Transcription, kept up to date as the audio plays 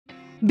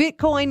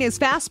Bitcoin is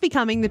fast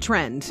becoming the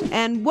trend.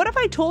 And what if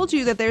I told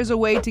you that there's a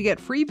way to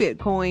get free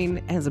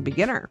Bitcoin as a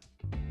beginner?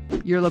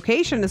 Your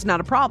location is not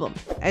a problem,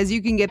 as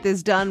you can get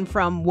this done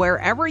from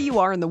wherever you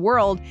are in the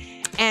world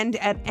and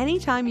at any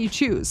time you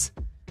choose.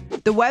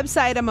 The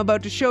website I'm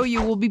about to show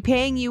you will be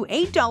paying you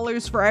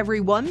 $8 for every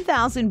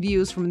 1,000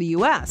 views from the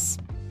US.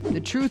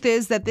 The truth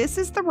is that this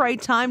is the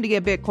right time to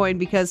get Bitcoin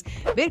because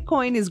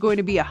Bitcoin is going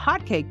to be a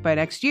hotcake by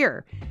next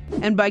year.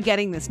 And by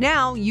getting this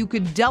now, you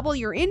could double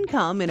your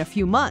income in a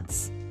few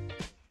months.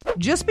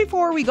 Just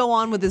before we go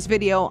on with this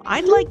video,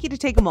 I'd like you to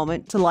take a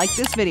moment to like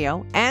this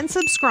video and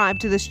subscribe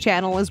to this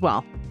channel as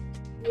well.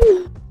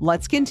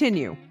 Let's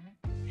continue.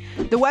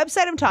 The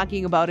website I'm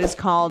talking about is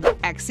called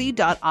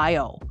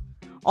xe.io.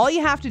 All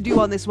you have to do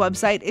on this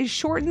website is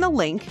shorten the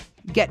link,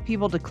 get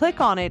people to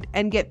click on it,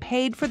 and get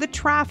paid for the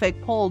traffic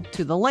pulled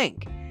to the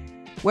link.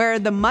 Where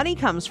the money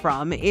comes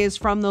from is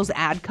from those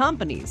ad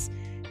companies.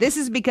 This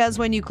is because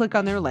when you click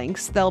on their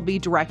links, they'll be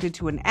directed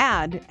to an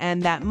ad,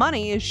 and that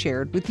money is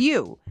shared with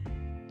you.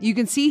 You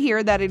can see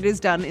here that it is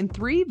done in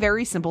 3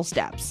 very simple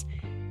steps.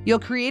 You'll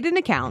create an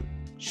account,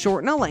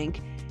 shorten a link,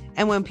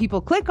 and when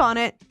people click on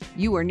it,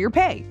 you earn your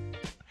pay.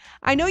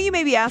 I know you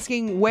may be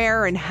asking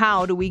where and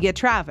how do we get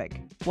traffic?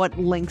 What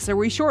links are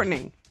we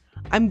shortening?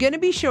 I'm going to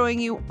be showing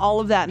you all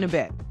of that in a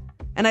bit.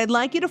 And I'd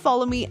like you to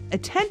follow me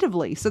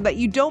attentively so that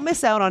you don't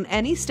miss out on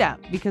any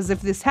step, because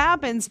if this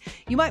happens,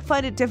 you might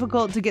find it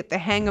difficult to get the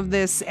hang of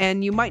this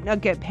and you might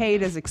not get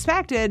paid as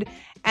expected,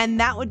 and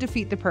that would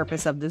defeat the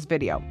purpose of this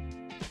video.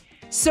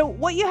 So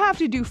what you have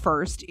to do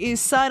first is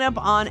sign up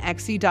on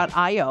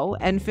xe.io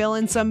and fill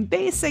in some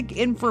basic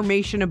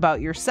information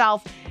about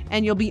yourself,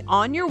 and you'll be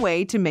on your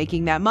way to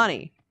making that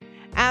money.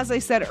 As I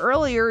said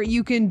earlier,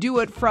 you can do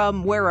it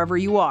from wherever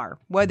you are.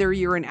 Whether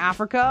you're in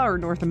Africa or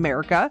North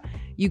America,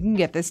 you can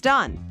get this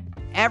done.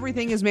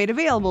 Everything is made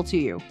available to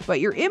you, but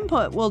your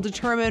input will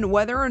determine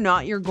whether or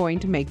not you're going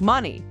to make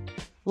money,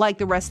 like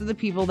the rest of the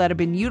people that have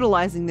been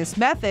utilizing this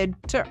method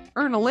to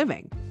earn a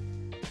living.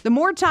 The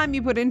more time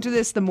you put into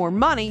this, the more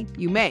money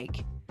you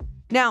make.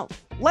 Now,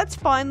 let's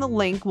find the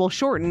link we'll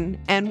shorten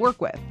and work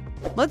with.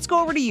 Let's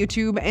go over to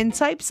YouTube and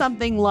type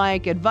something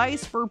like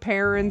advice for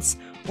parents,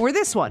 or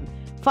this one,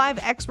 5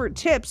 expert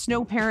tips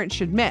no parent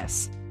should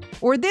miss,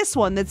 or this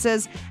one that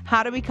says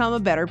how to become a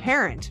better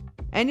parent.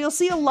 And you'll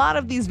see a lot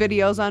of these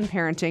videos on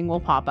parenting will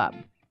pop up.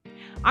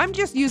 I'm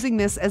just using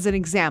this as an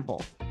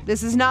example.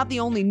 This is not the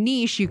only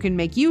niche you can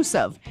make use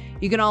of.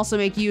 You can also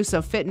make use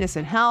of fitness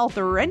and health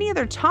or any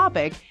other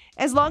topic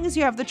as long as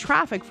you have the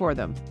traffic for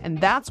them, and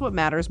that's what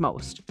matters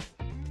most.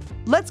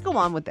 Let's go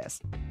on with this.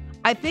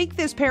 I think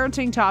this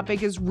parenting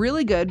topic is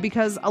really good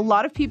because a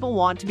lot of people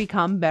want to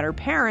become better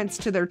parents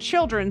to their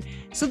children,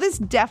 so this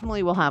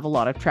definitely will have a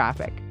lot of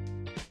traffic.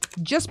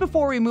 Just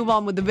before we move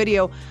on with the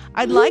video,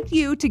 I'd like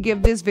you to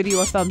give this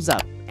video a thumbs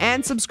up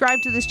and subscribe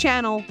to this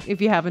channel if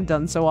you haven't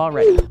done so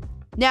already.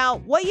 Now,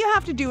 what you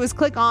have to do is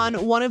click on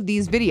one of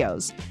these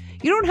videos.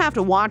 You don't have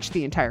to watch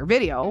the entire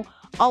video.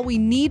 All we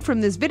need from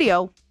this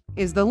video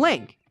is the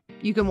link.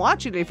 You can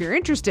watch it if you're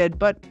interested,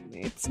 but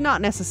it's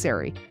not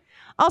necessary.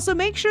 Also,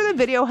 make sure the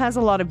video has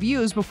a lot of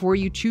views before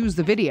you choose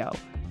the video.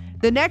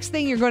 The next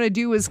thing you're going to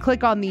do is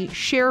click on the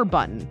share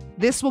button.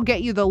 This will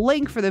get you the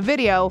link for the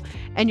video,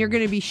 and you're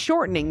going to be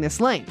shortening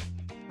this link.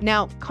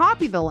 Now,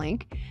 copy the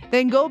link,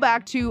 then go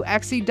back to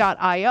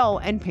xe.io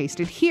and paste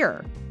it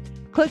here.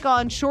 Click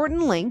on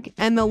shorten link,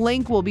 and the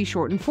link will be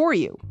shortened for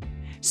you.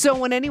 So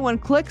when anyone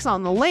clicks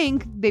on the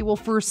link, they will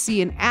first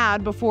see an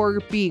ad before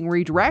being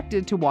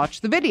redirected to watch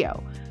the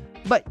video.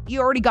 But you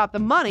already got the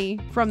money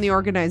from the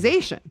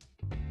organization.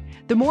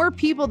 The more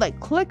people that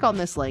click on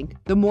this link,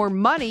 the more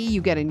money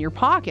you get in your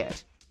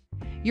pocket.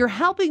 You're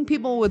helping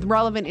people with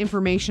relevant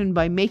information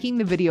by making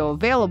the video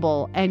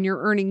available, and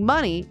you're earning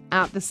money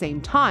at the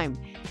same time.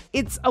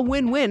 It's a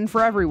win-win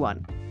for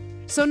everyone.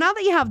 So now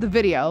that you have the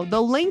video,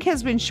 the link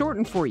has been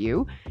shortened for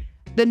you.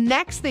 The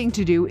next thing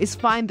to do is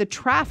find the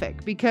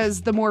traffic,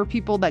 because the more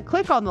people that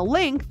click on the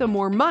link, the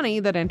more money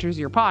that enters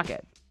your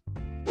pocket.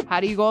 How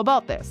do you go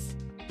about this?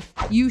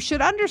 You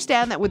should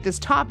understand that with this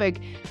topic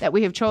that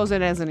we have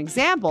chosen as an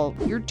example,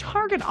 your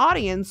target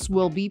audience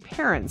will be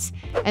parents.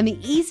 And the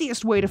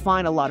easiest way to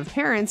find a lot of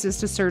parents is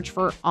to search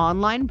for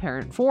online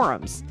parent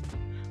forums.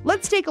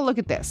 Let's take a look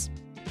at this.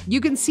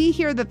 You can see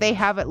here that they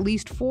have at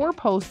least 4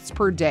 posts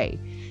per day.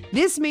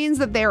 This means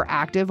that they are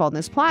active on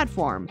this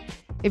platform.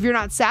 If you're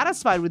not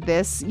satisfied with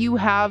this, you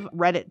have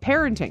Reddit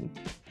Parenting.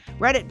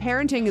 Reddit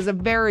Parenting is a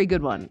very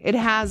good one. It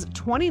has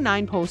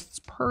 29 posts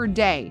per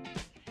day.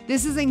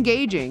 This is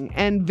engaging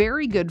and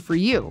very good for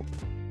you.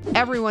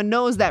 Everyone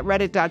knows that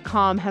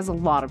Reddit.com has a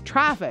lot of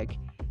traffic.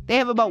 They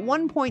have about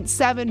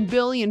 1.7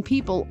 billion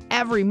people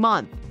every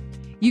month.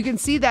 You can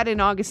see that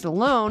in August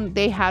alone,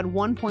 they had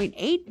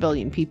 1.8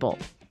 billion people.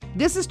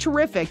 This is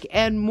terrific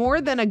and more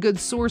than a good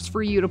source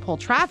for you to pull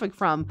traffic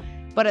from,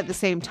 but at the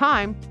same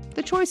time,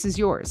 the choice is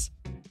yours.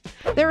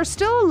 There are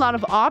still a lot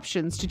of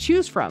options to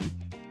choose from.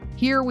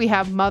 Here we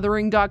have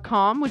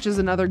mothering.com, which is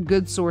another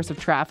good source of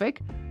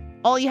traffic.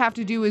 All you have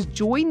to do is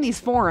join these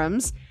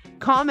forums,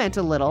 comment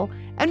a little,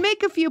 and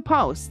make a few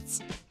posts.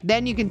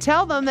 Then you can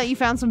tell them that you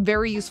found some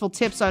very useful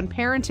tips on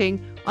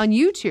parenting on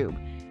YouTube.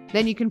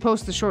 Then you can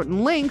post the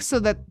shortened link so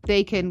that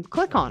they can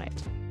click on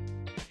it.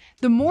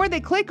 The more they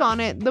click on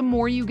it, the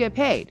more you get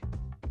paid.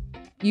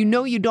 You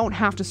know you don't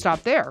have to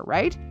stop there,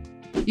 right?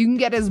 You can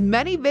get as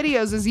many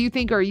videos as you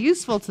think are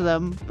useful to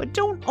them, but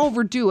don't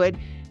overdo it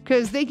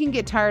because they can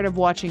get tired of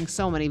watching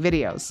so many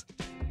videos.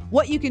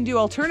 What you can do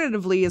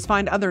alternatively is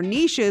find other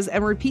niches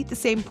and repeat the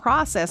same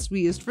process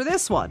we used for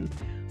this one.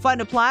 Find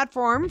a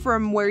platform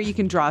from where you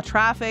can draw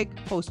traffic,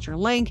 post your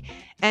link,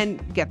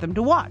 and get them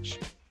to watch.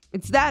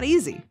 It's that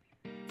easy.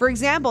 For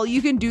example,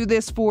 you can do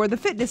this for the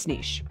fitness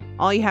niche.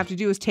 All you have to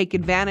do is take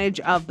advantage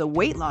of the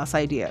weight loss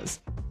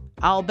ideas.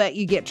 I'll bet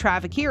you get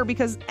traffic here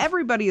because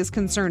everybody is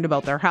concerned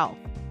about their health.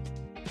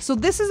 So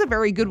this is a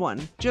very good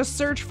one. Just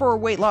search for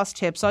weight loss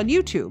tips on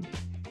YouTube.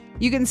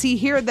 You can see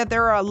here that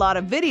there are a lot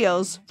of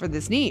videos for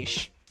this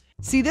niche.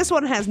 See, this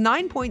one has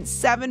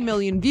 9.7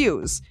 million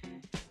views.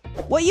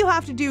 What you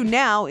have to do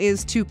now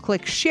is to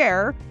click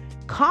share,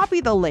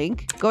 copy the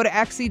link, go to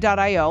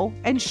xe.io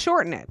and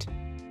shorten it.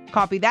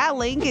 Copy that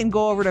link and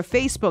go over to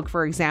Facebook,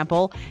 for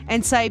example,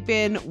 and type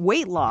in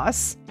weight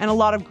loss, and a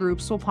lot of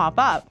groups will pop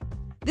up.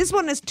 This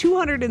one has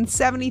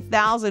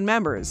 270,000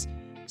 members.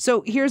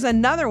 So here's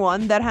another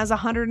one that has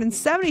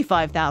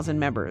 175,000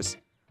 members.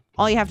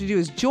 All you have to do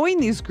is join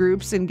these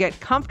groups and get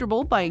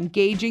comfortable by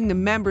engaging the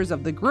members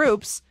of the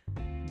groups.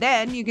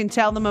 Then you can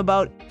tell them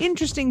about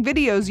interesting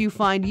videos you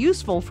find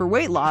useful for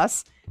weight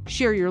loss,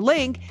 share your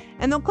link,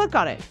 and they'll click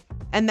on it.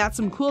 And that's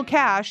some cool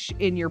cash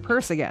in your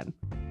purse again.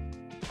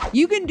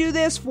 You can do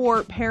this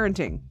for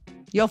parenting.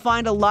 You'll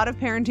find a lot of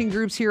parenting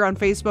groups here on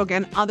Facebook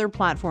and other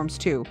platforms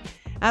too.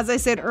 As I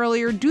said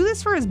earlier, do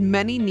this for as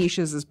many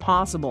niches as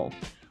possible.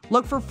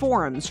 Look for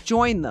forums,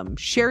 join them,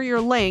 share your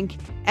link,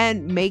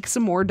 and make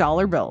some more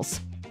dollar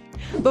bills.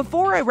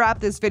 Before I wrap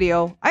this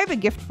video, I have a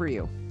gift for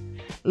you.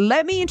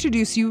 Let me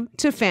introduce you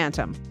to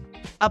Phantom,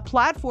 a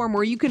platform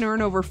where you can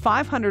earn over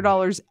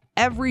 $500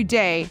 every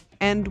day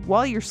and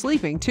while you're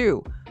sleeping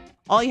too.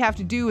 All you have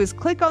to do is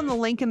click on the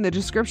link in the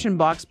description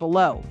box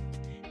below.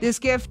 This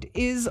gift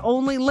is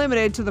only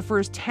limited to the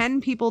first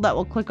 10 people that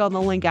will click on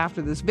the link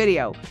after this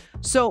video.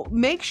 So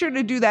make sure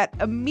to do that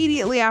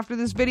immediately after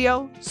this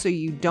video so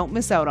you don't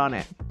miss out on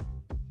it.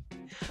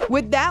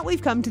 With that,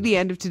 we've come to the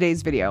end of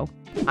today's video.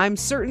 I'm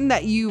certain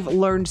that you've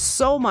learned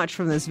so much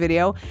from this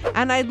video,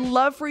 and I'd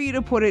love for you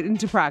to put it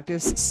into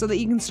practice so that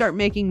you can start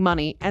making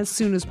money as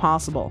soon as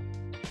possible.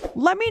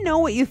 Let me know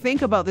what you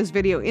think about this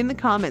video in the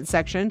comment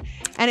section,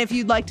 and if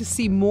you'd like to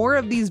see more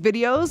of these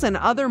videos and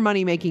other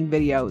money-making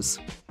videos.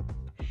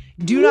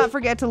 Do not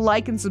forget to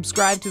like and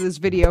subscribe to this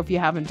video if you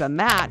haven't done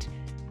that.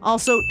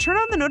 Also, turn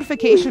on the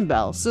notification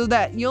bell so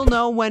that you'll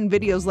know when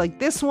videos like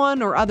this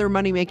one or other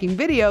money-making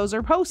videos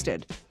are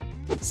posted.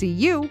 See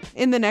you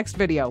in the next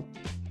video.